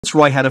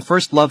Roy had a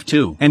first love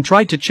too, and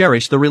tried to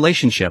cherish the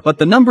relationship, but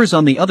the numbers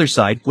on the other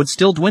side would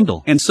still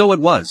dwindle. And so it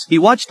was. He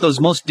watched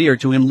those most dear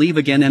to him leave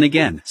again and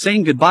again,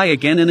 saying goodbye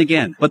again and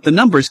again, but the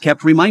numbers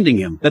kept reminding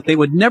him that they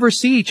would never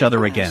see each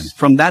other again.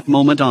 From that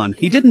moment on,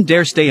 he didn't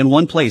dare stay in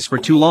one place for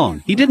too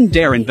long. He didn't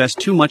dare invest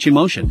too much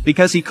emotion,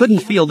 because he couldn't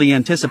feel the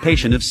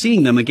anticipation of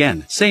seeing them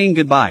again, saying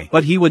goodbye,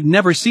 but he would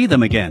never see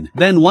them again.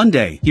 Then one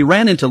day, he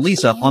ran into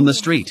Lisa on the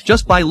street.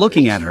 Just by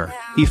looking at her,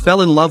 he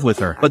fell in love with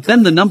her. But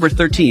then the number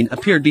 13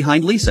 appeared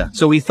behind Lisa,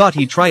 so he thought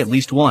he'd try at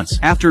least once.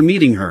 After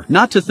meeting her,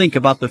 not to think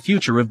about the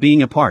future of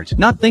being apart,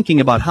 not thinking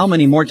about how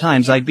many more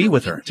times I'd be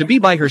with her, to be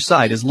by her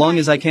side as long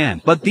as I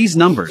can. But these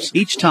numbers,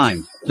 each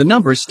time, the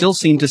numbers still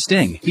seemed to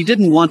sting. He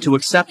didn't want to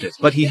accept it,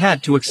 but he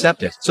had to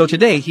accept it. So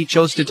today he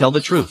chose to tell the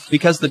truth,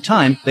 because the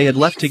time they had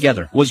left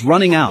together was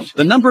running out.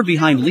 The number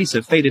behind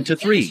Lisa faded to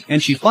 3,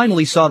 and she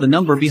finally saw the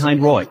number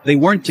behind Roy. They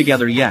weren't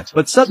together yet,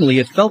 but suddenly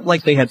it felt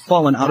like they had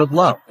fallen out of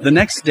love. The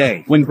next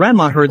day, when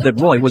Grandma heard that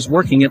Roy was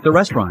working at the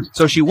restaurant,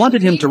 so she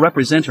wanted him to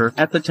represent her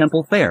at the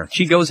temple fair.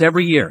 She goes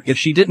every year. If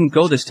she didn't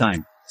go this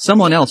time,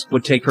 someone else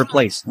would take her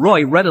place.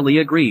 Roy readily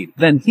agreed.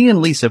 Then he and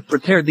Lisa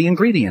prepared the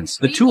ingredients.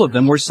 The two of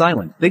them were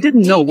silent. They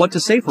didn't know what to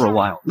say for a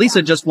while.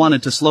 Lisa just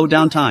wanted to slow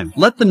down time.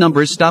 Let the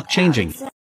numbers stop changing.